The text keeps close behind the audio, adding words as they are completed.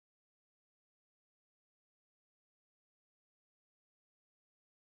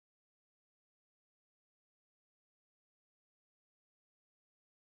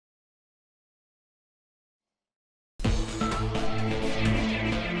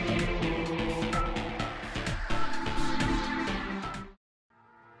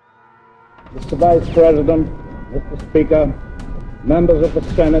Mr. Vice President, Mr. Speaker, members of the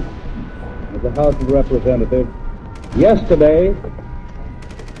Senate, of the House of Representatives, yesterday,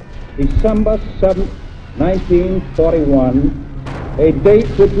 December 7th, 1941, a date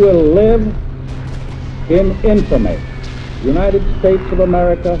which will live in infamy. The United States of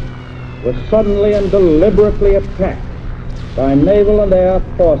America was suddenly and deliberately attacked by naval and air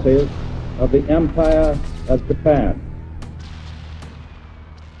forces of the Empire of Japan.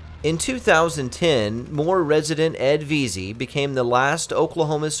 In 2010, Moore resident Ed Vezey became the last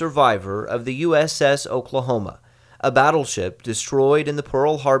Oklahoma survivor of the USS Oklahoma, a battleship destroyed in the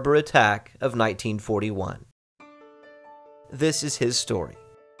Pearl Harbor attack of 1941. This is his story.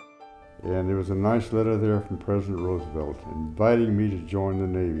 And there was a nice letter there from President Roosevelt inviting me to join the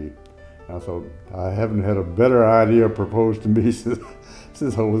Navy. I thought, I haven't had a better idea proposed to me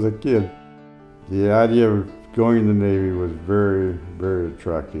since I was a kid. The idea of going in the Navy was very, very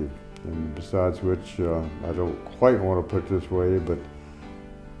attractive. And besides which, I don't quite want to put it this way, but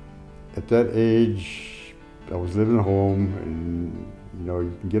at that age, I was living at home, and you know,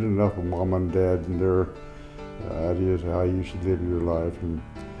 you can get enough of mom and dad and their ideas of how you should live your life. And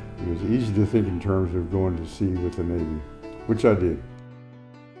it was easy to think in terms of going to sea with the Navy, which I did.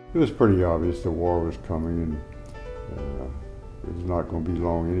 It was pretty obvious the war was coming, and it was not going to be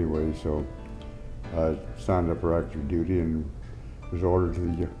long anyway, so I signed up for active duty and was ordered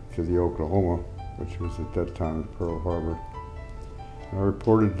to the Oklahoma, which was at that time at Pearl Harbor. I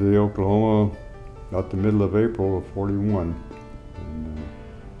reported to the Oklahoma about the middle of April of '41, and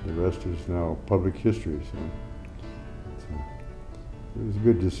the rest is now public history. So it was a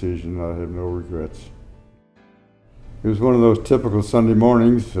good decision. I have no regrets. It was one of those typical Sunday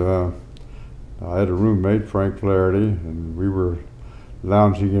mornings. I had a roommate, Frank Flaherty, and we were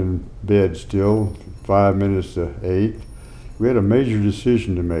lounging in bed still, 5 minutes to 8. We had a major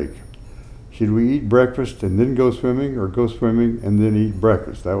decision to make. Should we eat breakfast and then go swimming, or go swimming and then eat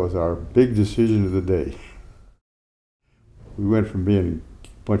breakfast? That was our big decision of the day. We went from being a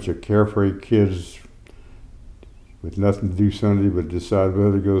bunch of carefree kids with nothing to do Sunday but decide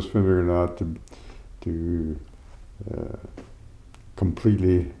whether to go swimming or not to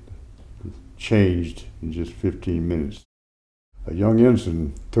completely changed in just 15 minutes. A young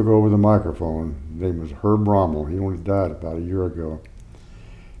ensign took over the microphone. His name was Herb Rommel. He only died about a year ago.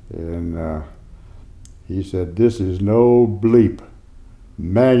 And he said, "This is no bleep.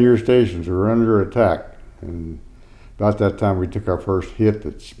 Man your stations, we're under attack." And about that time we took our first hit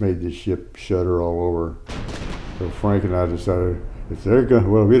that made the ship shudder all over. So Frank and I decided, if they're going to,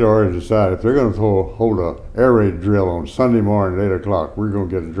 well, we'd already decided, if they're going to hold a air raid drill on Sunday morning at 8 o'clock, we're going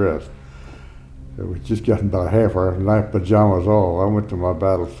to get dressed. So we just gotten about half our night pajamas all. I went to my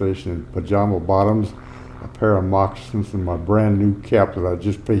battle station in pajama bottoms, a pair of moccasins, and my brand new cap that I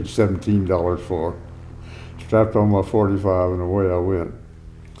just paid $17 for. Strapped on my 45, and away I went.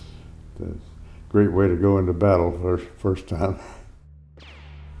 That's a great way to go into battle for the first time.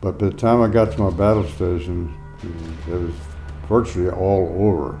 But by the time I got to my battle station, it was virtually all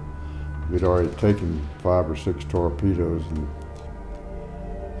over. We'd already taken 5 or 6 torpedoes, and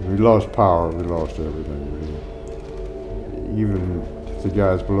we lost power, we lost everything, really. Even if the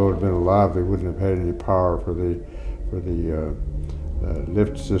guys below had been alive, they wouldn't have had any power for the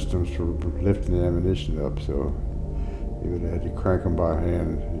lift systems for lifting the ammunition up, so you would have had to crank them by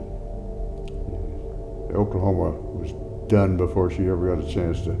hand. The Oklahoma was done before she ever got a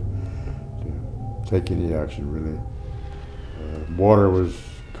chance to take any action, really. Water was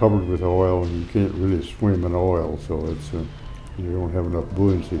covered with oil, and you can't really swim in oil, so it's you don't have enough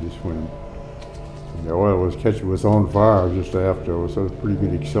buoyancy to swim. And the oil was on fire just after, so it was a pretty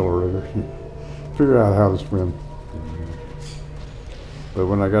good accelerator. Figure out how to swim. But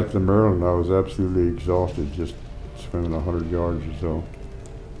when I got to Maryland, I was absolutely exhausted just swimming 100 yards or so.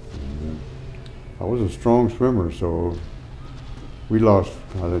 And I was a strong swimmer, so we lost,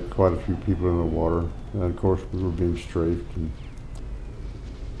 I think, quite a few people in the water. And of course, we were being strafed. And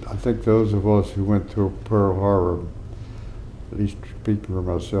I think those of us who went to Pearl Harbor, at least speaking for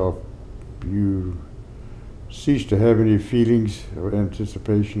myself, you cease to have any feelings of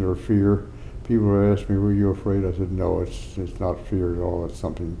anticipation or fear. People ask me, "Were you afraid?" I said, "No, it's not fear at all. It's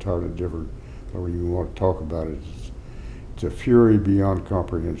something entirely different. Or you want to talk about it. It's a fury beyond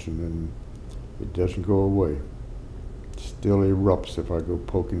comprehension, and it doesn't go away. It still erupts if I go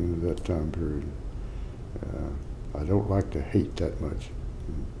poking into that time period. I don't like to hate that much.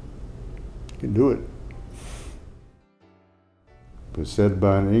 You can do it." It was said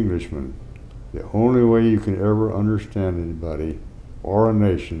by an Englishman, the only way you can ever understand anybody or a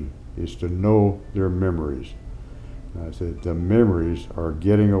nation is to know their memories. And I said, the memories are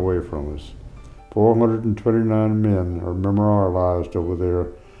getting away from us. 429 men are memorialized over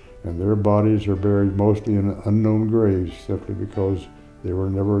there, and their bodies are buried mostly in unknown graves simply because they were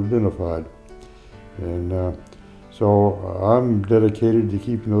never identified. And so I'm dedicated to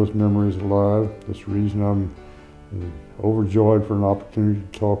keeping those memories alive. That's the reason I'm overjoyed for an opportunity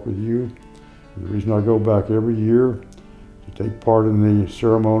to talk with you. And the reason I go back every year to take part in the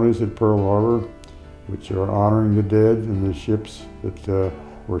ceremonies at Pearl Harbor, which are honoring the dead and the ships that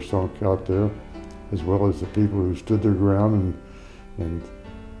were sunk out there, as well as the people who stood their ground and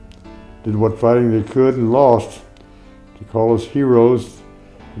did what fighting they could and lost to call us heroes.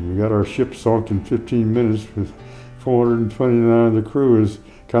 And we got our ship sunk in 15 minutes with 429 of the crew is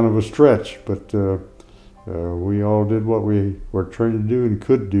kind of a stretch, but we all did what we were trained to do and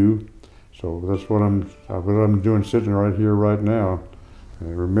could do. So that's what I'm doing, sitting right here, right now,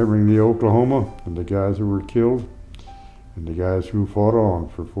 remembering the Oklahoma and the guys who were killed and the guys who fought on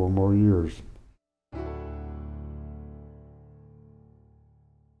for 4 more years.